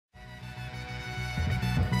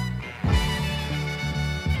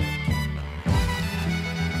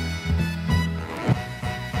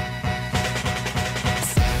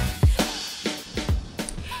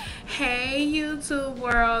YouTube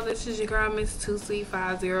world, this is your girl Miss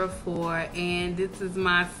 2C504, and this is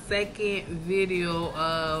my second video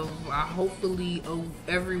of hopefully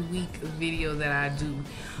every week video that I do.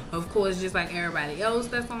 Of course, just like everybody else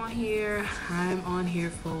that's on here, I'm on here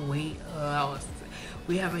for weight loss.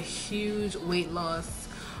 We have a huge weight loss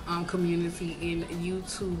community in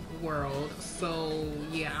YouTube world, so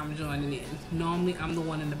yeah, I'm joining in. Normally I'm the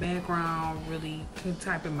one in the background really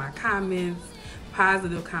typing my comments,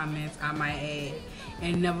 positive comments I might add,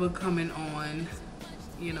 and never coming on,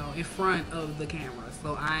 you know, in front of the camera.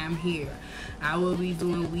 So I am here. I will be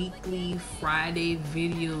doing weekly Friday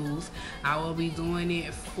videos. I will be doing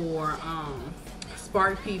it for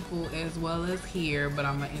Spark People as well as here, but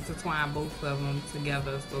I'm gonna intertwine both of them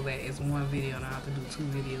together so that it's one video and I have to do two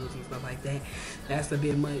videos and stuff like that. That's a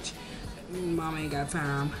bit much. Mama ain't got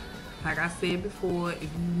time. Like I said before, if you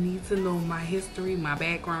need to know my history, my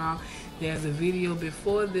background, there's a video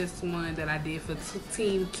before this one that I did for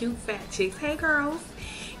Team Cute Fat Chicks. Hey girls.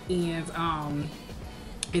 And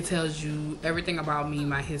it tells you everything about me,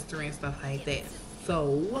 my history and stuff like that.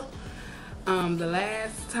 So the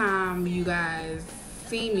last time you guys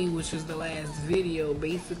see me, which was the last video,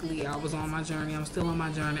 basically I was on my journey. I'm still on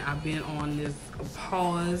my journey. I've been on this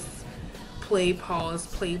play pause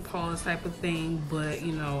type of thing, but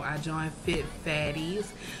you know, I joined Fit Fatties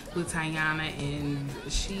with Tayana, and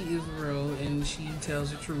she is real and she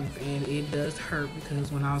tells the truth, and it does hurt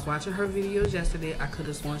because when I was watching her videos yesterday, I could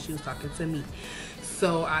have sworn she was talking to me.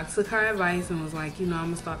 So I took her advice and was like, you know, I'm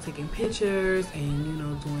gonna start taking pictures and, you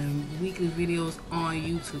know, doing weekly videos on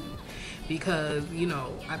YouTube, because, you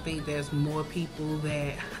know, I think there's more people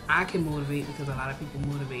that I can motivate, because a lot of people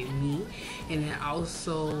motivate me, and then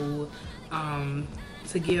also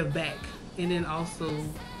to give back, and then also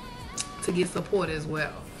to get support as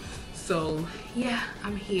well. So yeah,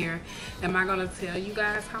 I'm here. Am I gonna tell you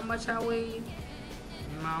guys how much I weigh?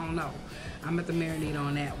 I don't know. I'm at the marinate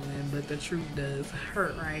on that one, but the truth does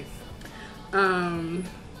hurt, right?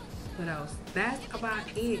 What else? That's about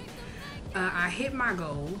it. I hit my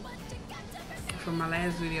goal. From my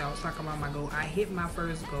last video, I was talking about my goal. I hit my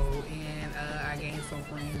first goal, and I gained some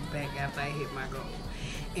friends back after I hit my goal.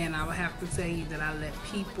 And I would have to tell you that I let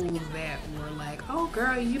people that were like, oh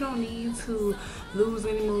girl, you don't need to lose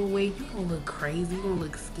any more weight, you gonna look crazy, you gonna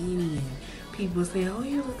look skinny, and people saying, oh,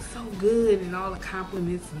 you look so good, and all the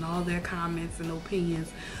compliments and all their comments and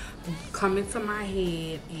opinions come into my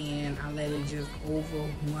head, and I let it just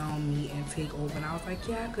overwhelm me and take over. And I was like,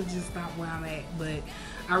 yeah, I could just stop where I'm at, but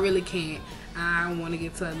I really can't. I want to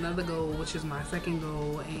get to another goal, which is my second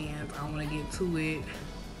goal, and I want to get to it.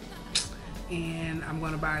 And I'm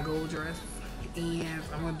going to buy a gold dress, and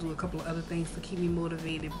I'm going to do a couple of other things to keep me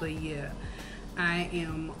motivated. But yeah, I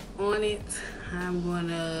am on it. I'm going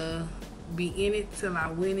to be in it till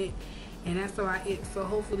I win it, and that's about it. So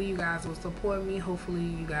hopefully you guys will support me. Hopefully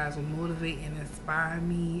you guys will motivate and inspire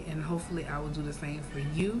me, and hopefully I will do the same for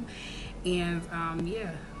you. And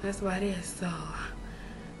yeah, that's about it. So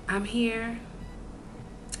I'm here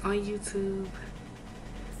on YouTube.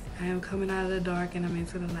 I am coming out of the dark and I'm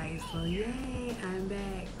into the light. So yay, I'm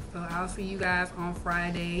back. So I'll see you guys on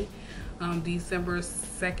Friday, December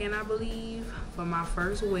 2nd, I believe, for my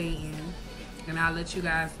first weigh-in. And I'll let you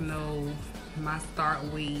guys know my start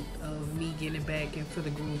weight of me getting back into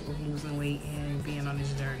the groove of losing weight and being on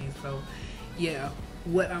this journey. So yeah,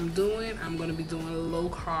 what I'm doing, I'm going to be doing low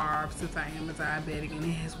carb since I am a diabetic, and it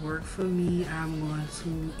has worked for me. I'm going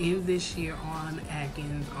to end this year on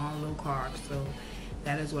Atkins, on low carb. So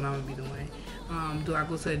that is what I'm going to be doing. Do I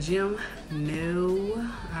go to a gym? No,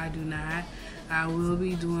 I do not. I will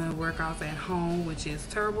be doing workouts at home, which is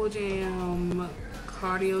Turbo Jam,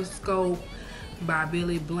 Cardio Scope by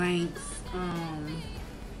Billy Blanks,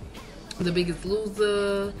 The Biggest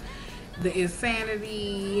Loser, The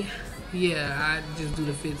Insanity. Yeah, I just do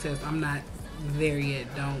the fit test. I'm not there yet.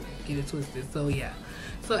 Don't get it twisted. So yeah.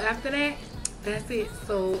 So after that, that's it.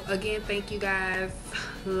 So again, thank you guys.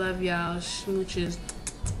 Love y'all. Smooches.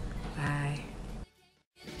 Bye.